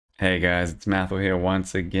Hey guys, it's Mathel here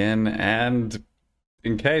once again, and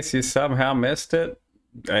in case you somehow missed it,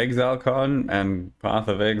 ExileCon and Path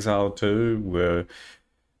of Exile 2 were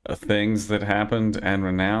things that happened and were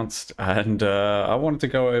announced, and I wanted to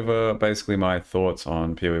go over basically my thoughts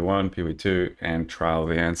on PoE 1, PoE 2, and Trial of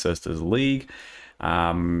the Ancestors League.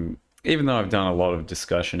 Even though I've done a lot of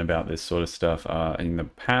discussion about this sort of stuff in the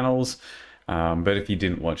panels, but if you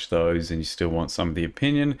didn't watch those and you still want some of the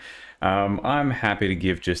opinion, I'm happy to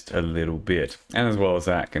give just a little bit. And as well as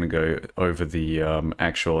that, going to go over the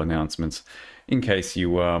actual announcements in case you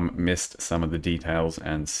missed some of the details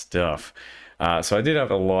and stuff. So I did have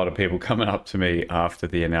a lot of people coming up to me after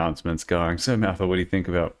the announcements going, "So Mathel, what do you think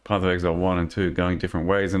about Path of Exile 1 and 2 going different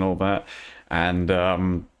ways and all that?"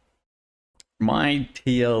 And my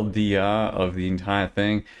TLDR of the entire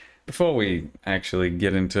thing, before we actually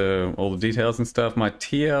get into all the details and stuff, my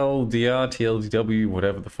TLDR, TLDW,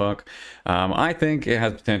 whatever the fuck, I think it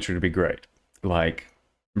has potential to be great. Like,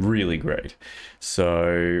 really great.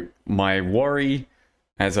 So, my worry,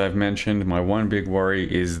 as I've mentioned, my one big worry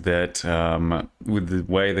is that with the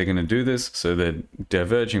way they're going to do this, so they're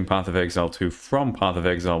diverging Path of Exile 2 from Path of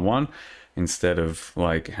Exile 1, instead of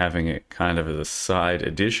like having it kind of as a side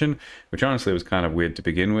addition, which honestly was kind of weird to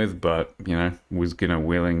begin with, but you know, was gonna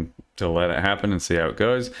willing to let it happen and see how it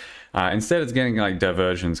goes. Instead, it's getting like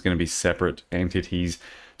diversions, going to be separate entities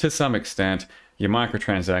to some extent. Your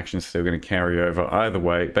microtransactions still going to carry over either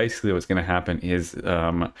way. Basically, what's going to happen is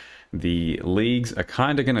the leagues are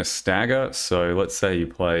kind of going to stagger. So let's say you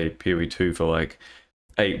play PoE 2 for like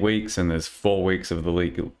 8 weeks and there's 4 weeks of the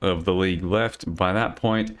league left. By that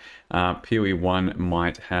point, PoE 1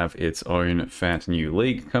 might have its own fat new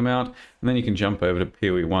league come out, and then you can jump over to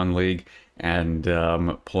PoE 1 league and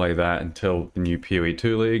play that until the new PoE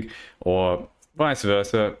 2 league, or vice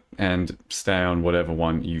versa, and stay on whatever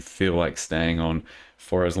one you feel like staying on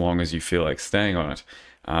for as long as you feel like staying on it.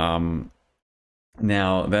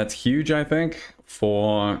 Now that's huge, I think,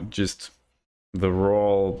 for just the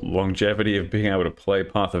raw longevity of being able to play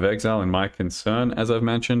Path of Exile. And my concern, as I've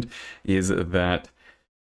mentioned, is that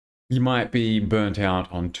you might be burnt out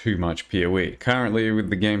on too much PoE. Currently, with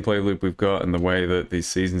the gameplay loop we've got and the way that these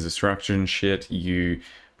seasons are structured and shit, you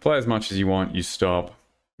play as much as you want, you stop,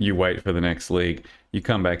 you wait for the next league, you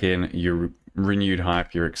come back in, you're renewed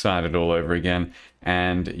hype, you're excited all over again,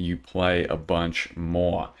 and you play a bunch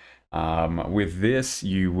more. With this,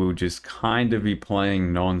 you will just kind of be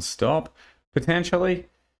playing non-stop, potentially,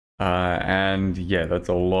 and yeah, that's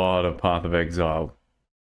a lot of Path of Exile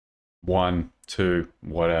 1, 2,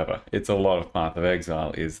 whatever. It's a lot of Path of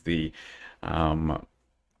Exile is the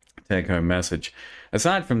take-home message.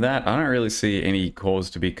 Aside from that, I don't really see any cause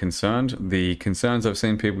to be concerned. The concerns I've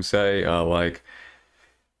seen people say are like,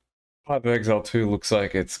 Path of Exile 2 looks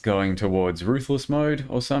like it's going towards Ruthless mode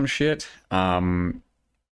or some shit.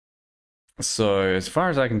 So as far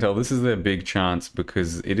as I can tell, this is their big chance,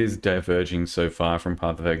 because it is diverging so far from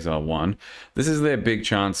Path of Exile 1. This is their big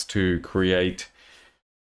chance to create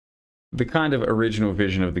the kind of original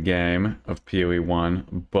vision of the game of PoE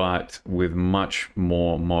 1, but with much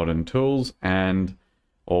more modern tools, and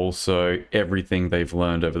also everything they've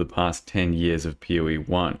learned over the past 10 years of PoE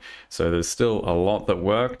 1. So there's still a lot that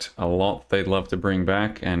worked, a lot they'd love to bring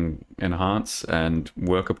back and enhance and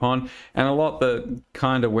work upon, and a lot that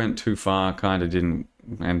kind of went too far, kind of didn't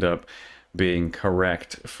end up being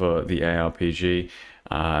correct for the ARPG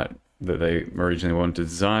that they originally wanted to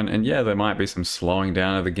design. And yeah, there might be some slowing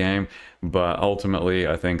down of the game, but ultimately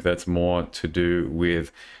I think that's more to do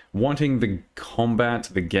with wanting the combat,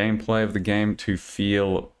 the gameplay of the game to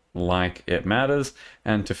feel like it matters,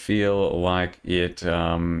 and to feel like it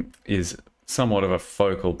is somewhat of a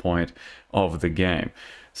focal point of the game.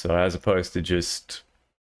 So as opposed to just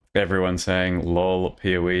everyone saying, lol,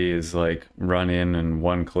 PoE is like run in and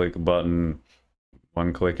one-click button,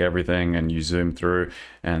 one-click everything, and you zoom through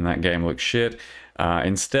and that game looks shit.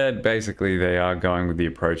 Instead, basically, they are going with the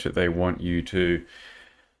approach that they want you to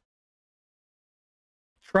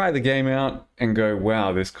try the game out and go,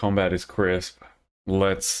 wow, this combat is crisp.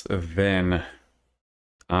 Let's then,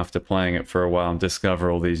 after playing it for a while, discover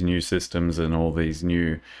all these new systems and all these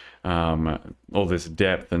new, all this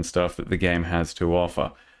depth and stuff that the game has to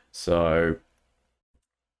offer. So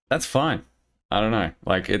that's fine. I don't know.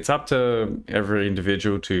 Like, it's up to every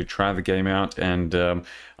individual to try the game out, and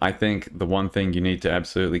I think the one thing you need to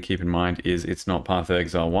absolutely keep in mind is it's not Path of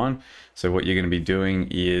Exile 1. So what you're going to be doing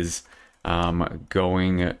is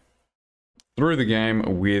going through the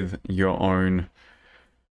game with your own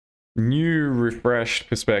new, refreshed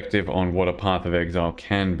perspective on what a Path of Exile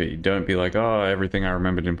can be. Don't be like, oh, everything I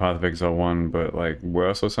remembered in Path of Exile 1, but like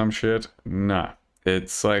worse or some shit. Nah.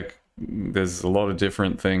 It's like there's a lot of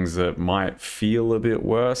different things that might feel a bit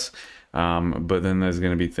worse, but then there's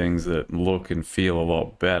going to be things that look and feel a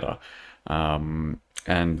lot better.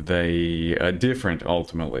 And they are different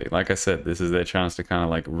ultimately. Like I said, this is their chance to kind of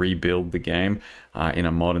like rebuild the game in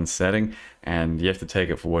a modern setting, and you have to take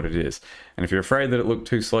it for what it is. And if you're afraid that it looked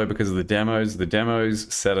too slow because of the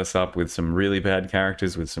demos set us up with some really bad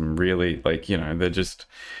characters with some really, like, you know, they're just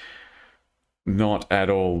not at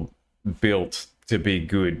all built to be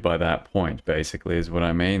good by that point, basically, is what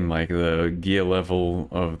I mean. Like the gear level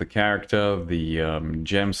of the character, the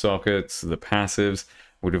gem sockets, the passives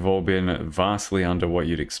would have all been vastly under what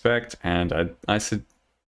you'd expect. And I said,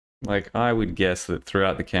 like, I would guess that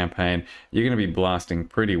throughout the campaign, you're going to be blasting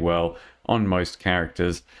pretty well on most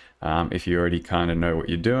characters if you already kind of know what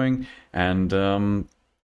you're doing. And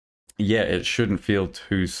yeah, it shouldn't feel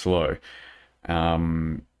too slow.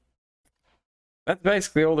 That's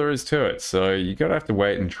basically all there is to it. So you gotta have to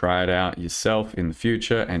wait and try it out yourself in the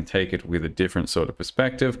future and take it with a different sort of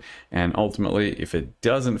perspective. And ultimately, if it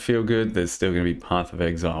doesn't feel good, there's still going to be Path of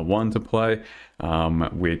Exile 1 to play,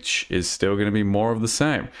 which is still going to be more of the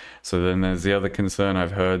same. So then there's the other concern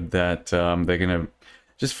I've heard that they're going to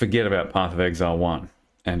just forget about Path of Exile 1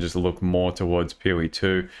 and just look more towards PoE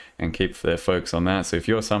 2 and keep their focus on that. So if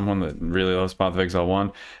you're someone that really loves Path of Exile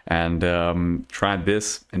 1 and tried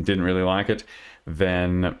this and didn't really like it,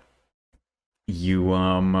 then you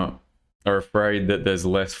are afraid that there's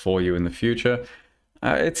less for you in the future.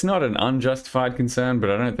 It's not an unjustified concern, but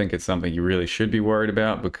I don't think it's something you really should be worried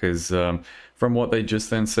about, because from what they just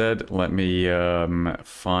then said, let me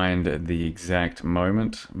find the exact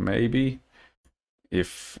moment, maybe,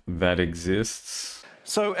 if that exists.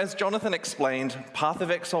 So, as Jonathan explained, Path of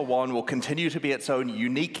Exile 1 will continue to be its own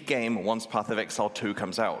unique game once Path of Exile 2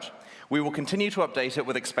 comes out. We will continue to update it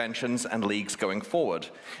with expansions and leagues going forward.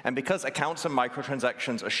 And because accounts and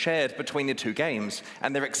microtransactions are shared between the two games,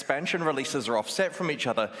 and their expansion releases are offset from each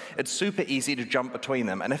other, it's super easy to jump between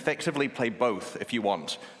them and effectively play both if you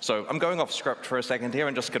want. So I'm going off script for a second here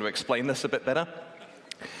and just going to explain this a bit better.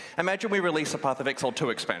 Imagine we release a Path of Exile 2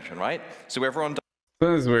 expansion, right? So everyone...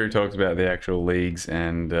 So this is where he talks about the actual leagues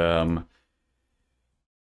and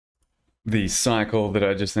the cycle that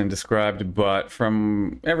I just then described. But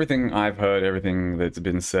from everything I've heard, everything that's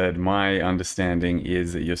been said, my understanding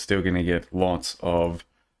is that you're still going to get lots of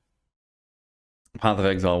Path of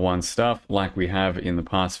Exile 1 stuff like we have in the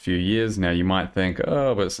past few years. Now you might think,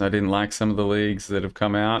 oh, but I didn't like some of the leagues that have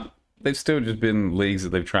come out. They've still just been leagues that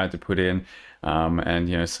they've tried to put in, and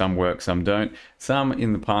you know, some work, some don't. Some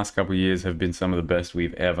in the past couple of years have been some of the best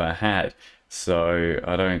we've ever had. So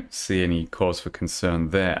I don't see any cause for concern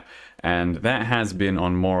there. And that has been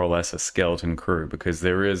on more or less a skeleton crew, because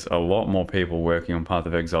there is a lot more people working on Path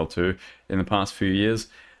of Exile 2 in the past few years.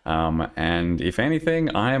 And if anything,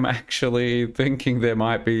 I am actually thinking there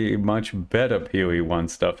might be much better PoE 1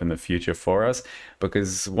 stuff in the future for us,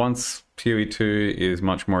 because once PoE 2 is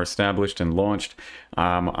much more established and launched,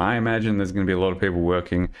 I imagine there's going to be a lot of people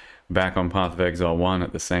working back on Path of Exile 1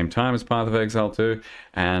 at the same time as Path of Exile 2,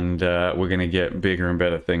 and we're going to get bigger and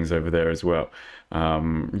better things over there as well. You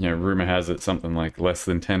know, rumor has it something like less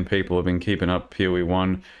than 10 people have been keeping up PoE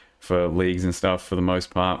 1 for leagues and stuff for the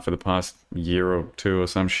most part for the past year or two or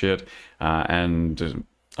some shit. And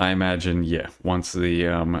I imagine, yeah, once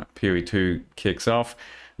the PoE 2 kicks off,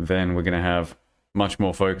 then we're going to have much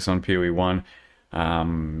more focus on PoE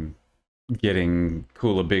 1, getting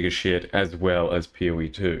cooler, bigger shit, as well as PoE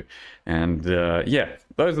 2. And yeah,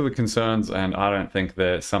 those are the concerns, and I don't think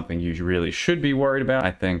they're something you really should be worried about.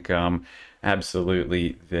 I think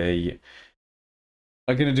absolutely they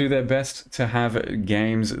are going to do their best to have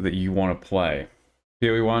games that you want to play.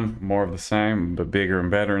 PoE 1, more of the same, but bigger and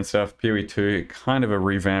better and stuff. PoE 2, kind of a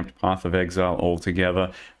revamped Path of Exile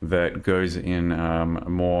altogether that goes in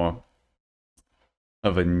more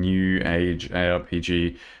of a new age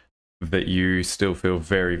ARPG that you still feel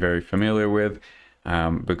very, very familiar with,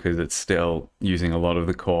 because it's still using a lot of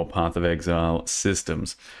the core Path of Exile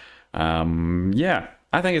systems. Yeah,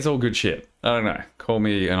 I think it's all good shit. I don't know, call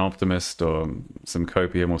me an optimist or some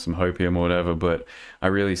copium or some hopium or whatever, but I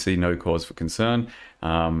really see no cause for concern.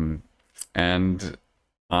 And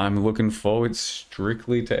I'm looking forward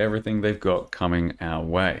strictly to everything they've got coming our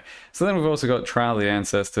way. So then we've also got Trial of the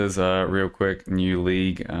Ancestors, real quick, new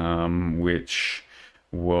league, which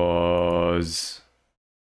was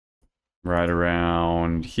right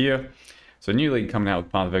around here. So new league coming out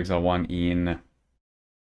with Path of Exile 1 in, I'm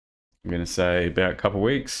going to say, about a couple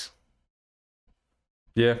weeks.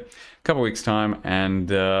 Yeah, a couple weeks time,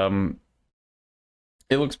 and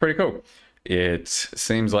it looks pretty cool. It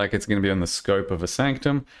seems like it's going to be on the scope of a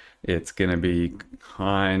Sanctum, It's going to be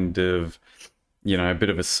kind of, you know, a bit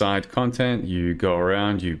of a side content. You go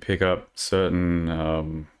around, you pick up certain,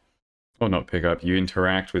 or not pick up, you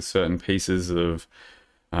interact with certain pieces of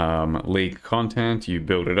League content, you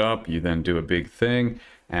build it up, you then do a big thing,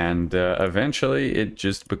 and eventually it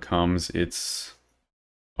just becomes its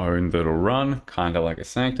own little run, kind of like a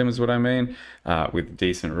Sanctum is what I mean, with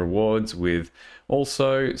decent rewards, with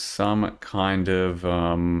also some kind of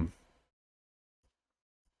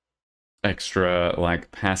extra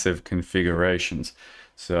like passive configurations.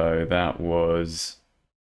 So that was,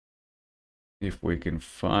 if we can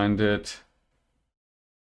find it,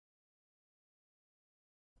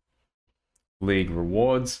 League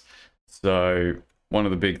rewards. So one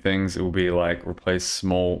of the big things, it will be like replace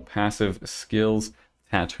small passive skills,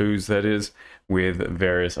 tattoos that is, with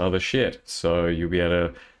various other shit. So you'll be able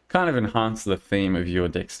to kind of enhance the theme of your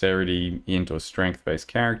dexterity, int, or strength-based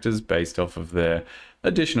characters based off of their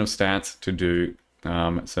additional stats to do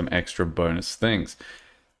some extra bonus things.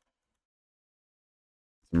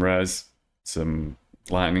 Some res, some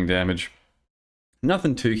lightning damage.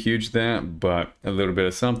 Nothing too huge there, but a little bit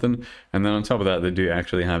of something. And then on top of that, they do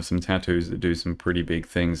actually have some tattoos that do some pretty big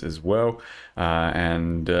things as well.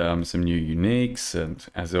 And some new uniques. And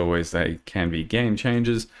as always, they can be game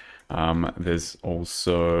changers. There's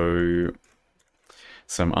also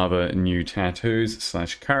some other new tattoos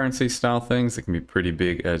 / currency style things that can be pretty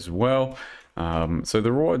big as well. So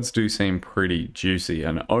the rewards do seem pretty juicy.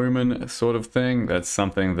 An omen sort of thing, that's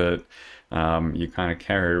something that you kind of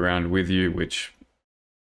carry around with you, which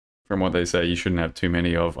from what they say you shouldn't have too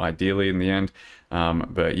many of ideally in the end.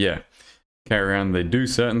 But yeah, carry around. They do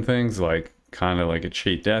certain things like kind of like a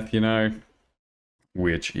cheat death, you know,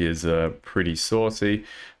 which is pretty saucy.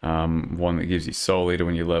 One that gives you Soul Eater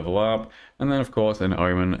when you level up. And then of course an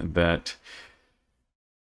omen that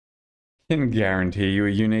can guarantee you a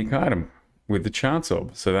unique item with the Chance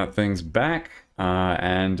Orb. So that thing's back,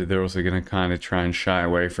 and they're also going to kind of try and shy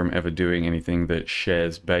away from ever doing anything that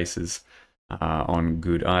shares bases on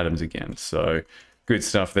good items again. So good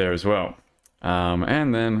stuff there as well.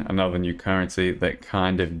 And then another new currency that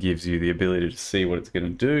kind of gives you the ability to see what it's going to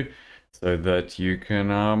do, so that you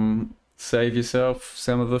can save yourself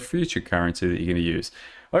some of the future currency that you're going to use.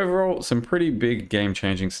 Overall, some pretty big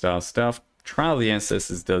game-changing style stuff. Trial of the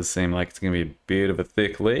Ancestors does seem like it's going to be a bit of a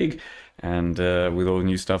thick league, and with all the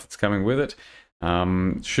new stuff that's coming with it,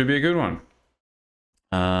 should be a good one.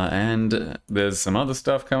 And there's some other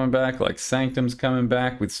stuff coming back, like Sanctum's coming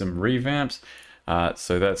back with some revamps.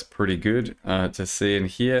 So that's pretty good to see in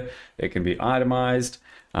here. It can be itemized.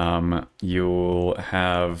 You'll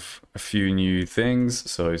have a few new things.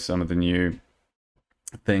 So some of the new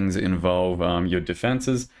things involve your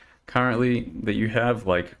defenses currently that you have,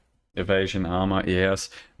 like evasion, armor, ES,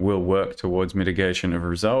 will work towards mitigation of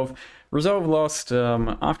resolve. Resolve lost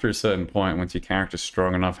after a certain point, once your character's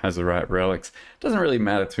strong enough, has the right relics. Doesn't really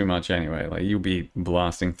matter too much anyway, like you'll be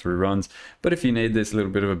blasting through runs. But if you need this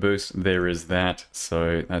little bit of a boost, there is that,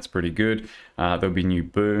 so that's pretty good. There'll be new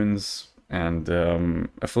boons and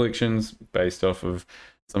afflictions based off of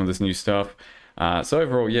some of this new stuff. So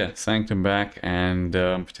overall, yeah, Sanctum back, and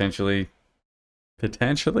potentially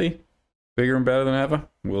bigger and better than ever.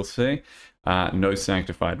 We'll see. No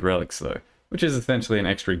sanctified relics though, which is essentially an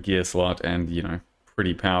extra gear slot, and you know,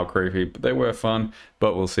 pretty power creepy, but they were fun.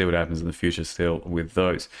 But we'll see what happens in the future still with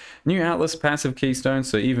those. New Atlas passive keystones,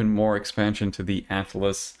 so even more expansion to the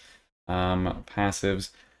Atlas passives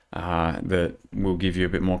that will give you a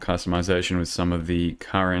bit more customization with some of the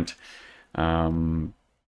current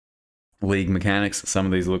League mechanics. Some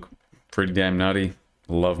of these look pretty damn nutty.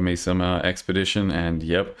 Love me some Expedition, and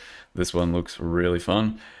yep, this one looks really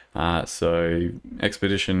fun. So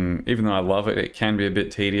Expedition, even though I love it, it can be a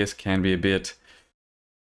bit tedious, can be a bit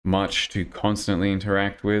much to constantly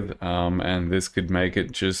interact with, and this could make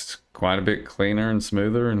it just quite a bit cleaner and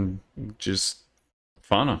smoother and just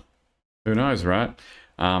funner. Who knows, right?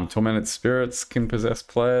 Tormented Spirits can possess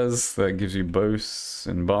players. That gives you boosts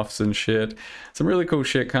and buffs and shit. Some really cool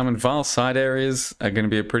shit coming. Vile Side Areas are going to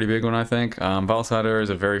be a pretty big one, I think. Vile Side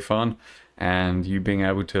Areas are very fun, and you being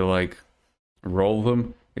able to like roll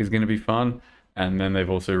them is going to be fun. And then they've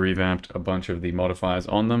also revamped a bunch of the modifiers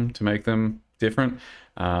on them to make them different.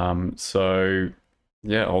 So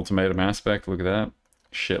yeah, ultimatum aspect, look at that.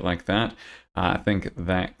 Shit like that. I think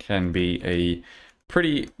that can be a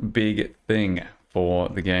pretty big thing for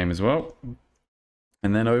the game as well.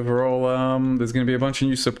 And then overall, there's going to be a bunch of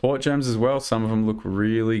new support gems as well. Some of them look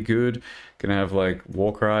really good. Gonna have like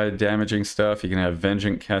Warcry damaging stuff. You can have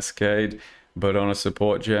Vengeant Cascade, but on a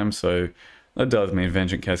support gem. So that does mean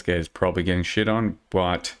Vengeant Cascade is probably getting shit on,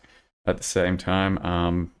 but at the same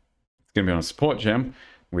time, It's going to be on a support gem,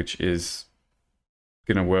 which is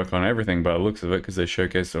going to work on everything by the looks of it, because they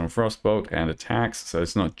showcased it on Frostbolt and attacks. So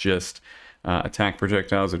it's not just attack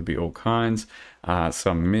projectiles, it'd be all kinds.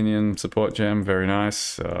 Some minion support gem, very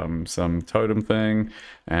nice. Some totem thing,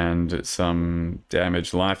 and some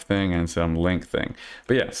damage life thing, and some link thing.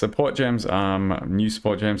 But yeah, support gems, new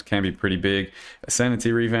support gems can be pretty big. Ascendancy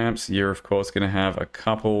revamps, you're of course going to have a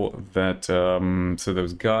couple that, so there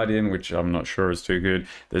was Guardian, which I'm not sure is too good.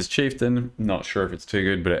 There's Chieftain, not sure if it's too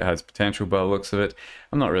good, but it has potential by the looks of it.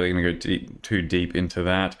 I'm not really going to go too deep into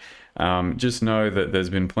that. Just know that there's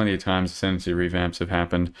been plenty of times Ascendancy revamps have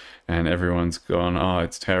happened and everyone's gone, oh,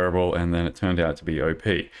 it's terrible, and then it turned out to be OP.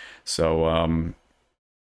 So,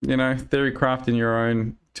 you know, theory craft in your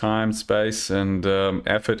own time, space, and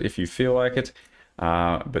effort if you feel like it,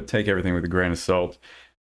 but take everything with a grain of salt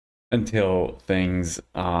until things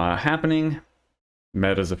are happening,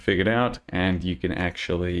 metas are figured out, and you can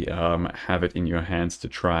actually have it in your hands to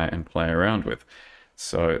try and play around with.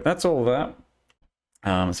 So that's all of that.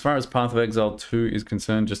 As far as Path of Exile 2 is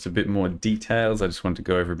concerned, just a bit more details. I just want to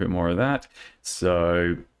go over a bit more of that.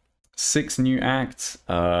 So 6 new acts.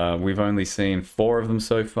 We've only seen 4 of them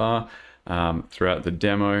so far throughout the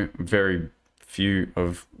demo. Very few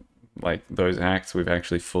of like those acts we've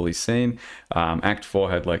actually fully seen. Act 4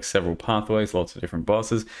 had like several pathways, lots of different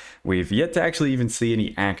bosses. We've yet to actually even see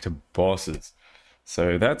any act bosses.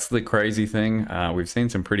 So that's the crazy thing. We've seen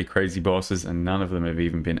some pretty crazy bosses, and none of them have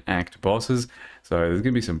even been act bosses. So there's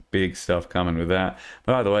going to be some big stuff coming with that.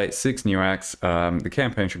 But either way, 6 new acts. The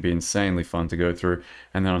campaign should be insanely fun to go through.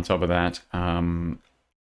 And then on top of that,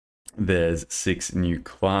 there's 6 new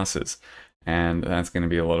classes. And that's going to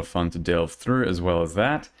be a lot of fun to delve through, as well as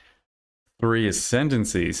that. 3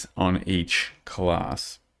 ascendancies on each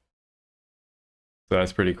class. So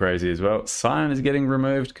that's pretty crazy as well. Scion is getting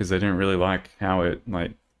removed because they didn't really like how it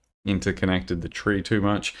like interconnected the tree too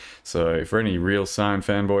much. So for any real Scion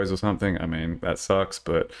fanboys or something, I mean, that sucks,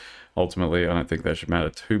 but ultimately I don't think that should matter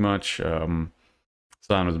too much. Scion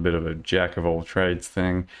was a bit of a jack of all trades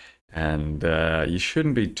thing, and you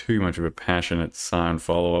shouldn't be too much of a passionate Scion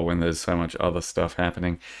follower when there's so much other stuff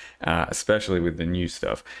happening, especially with the new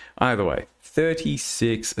stuff. Either way,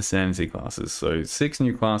 36 ascendancy classes, so 6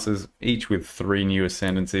 new classes, each with 3 new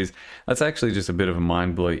ascendancies. That's actually just a bit of a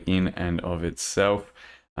mind blow in and of itself.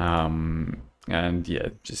 And yeah,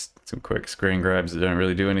 just some quick screen grabs that don't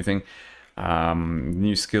really do anything.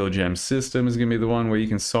 New skill gem system is going to be the one where you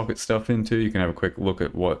can socket stuff into. You can have a quick look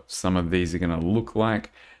at what some of these are going to look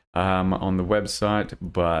like on the website,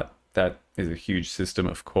 but that is a huge system,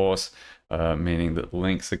 of course, meaning that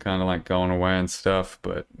links are kind of like going away and stuff,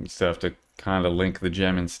 but you still have to kind of link the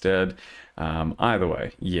gem instead. Either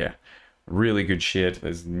way, yeah, really good shit.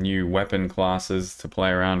 There's new weapon classes to play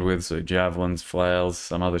around with, so javelins, flails,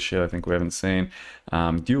 some other shit I think we haven't seen.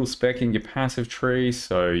 Dual specking your passive tree,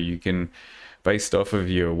 so you can, based off of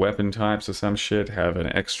your weapon types or some shit, have an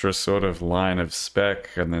extra sort of line of spec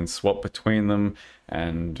and then swap between them,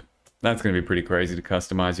 and that's going to be pretty crazy to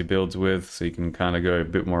customize your builds with, so you can kind of go a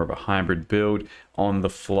bit more of a hybrid build on the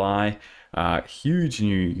fly. Huge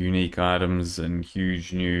new unique items and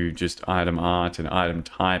huge new just item art and item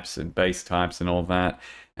types and base types and all that.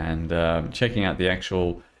 And checking out the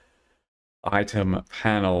actual item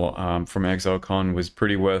panel from ExileCon was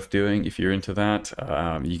pretty worth doing if you're into that.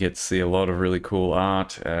 You get to see a lot of really cool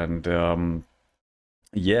art, and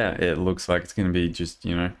yeah, it looks like it's going to be just,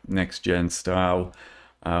 you know, next gen style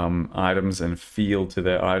items and feel to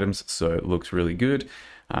their items, so it looks really good.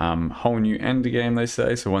 Whole new end game, they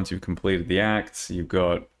say. So once you've completed the acts, you've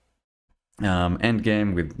got end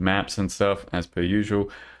game with maps and stuff as per usual.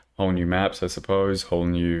 Whole new maps, I suppose. Whole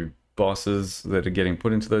new bosses that are getting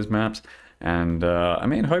put into those maps. And I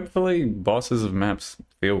mean, hopefully bosses of maps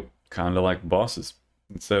feel kind of like bosses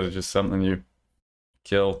instead of just something you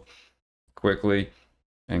kill quickly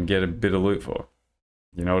and get a bit of loot for.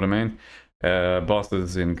 You know what I mean?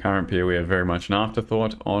 Bosses in current PoE are very much an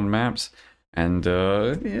afterthought on maps. And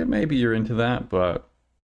yeah, maybe you're into that, but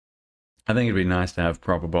I think it'd be nice to have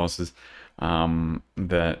proper bosses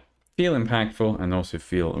that feel impactful and also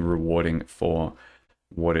feel rewarding for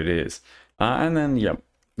what it is. And then, yep,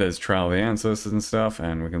 there's Trial of the Ancestors and stuff,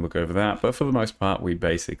 and we can look over that. But for the most part, we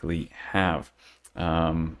basically have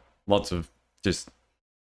lots of just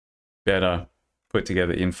better put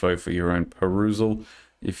together info for your own perusal,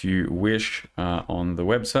 if you wish, on the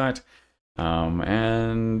website.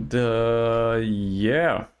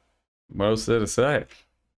 Yeah, what else is there to say?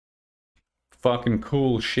 Fucking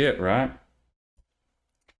cool shit, right?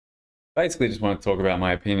 Basically just want to talk about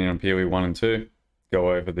my opinion on PoE 1 and 2,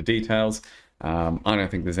 go over the details, I don't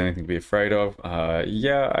think there's anything to be afraid of.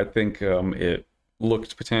 Yeah, I think it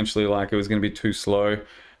looked potentially like it was going to be too slow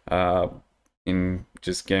uh, in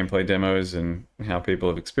just gameplay demos and how people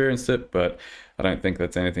have experienced it, but I don't think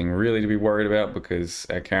that's anything really to be worried about because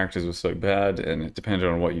our characters were so bad and it depended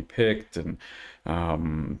on what you picked. And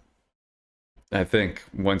um, I think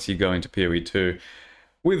once you go into PoE 2,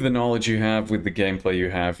 with the knowledge you have, with the gameplay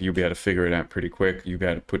you have, you'll be able to figure it out pretty quick. You'll be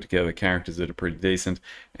able to put together characters that are pretty decent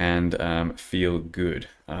and feel good.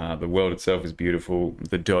 The world itself is beautiful.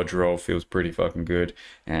 The dodge roll feels pretty fucking good.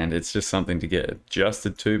 And it's just something to get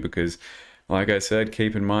adjusted to because, like I said,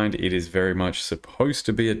 keep in mind it is very much supposed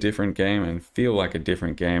to be a different game and feel like a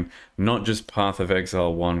different game, not just Path of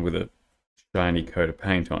Exile 1 with a shiny coat of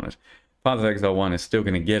paint on it. Path of Exile 1 is still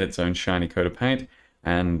going to get its own shiny coat of paint,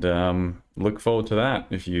 and look forward to that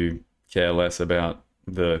if you care less about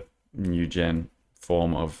the new gen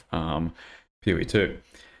form of PoE 2.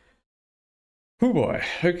 Oh boy,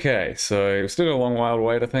 okay, so we've still got a long while to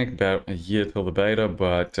wait, I think, about a year till the beta,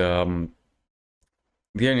 but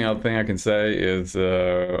the only other thing I can say is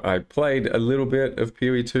I played a little bit of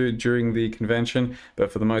PoE 2 during the convention,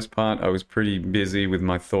 but for the most part I was pretty busy with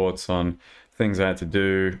my thoughts on things I had to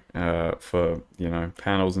do for, you know,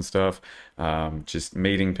 panels and stuff, just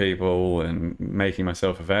meeting people and making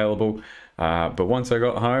myself available. But once I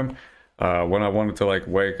got home, when I wanted to like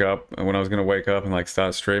wake up, and when I was going to wake up and like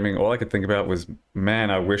start streaming, all I could think about was,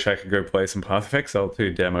 man, I wish I could go play some Path of Exile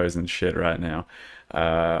 2 demos and shit right now.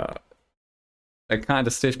 I kind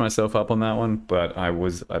of stitched myself up on that one, but I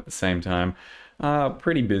was at the same time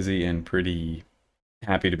pretty busy and pretty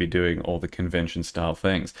happy to be doing all the convention style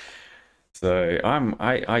things. So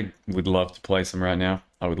I would love to play some right now.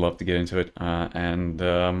 I would love to get into it, and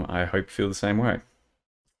I hope you feel the same way.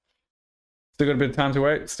 Still got a bit of time to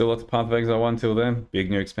wait. Still lots of Path of Exile 1 till then. Big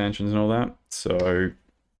new expansions and all that. So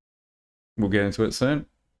we'll get into it soon.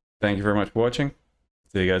 Thank you very much for watching.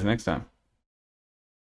 See you guys next time.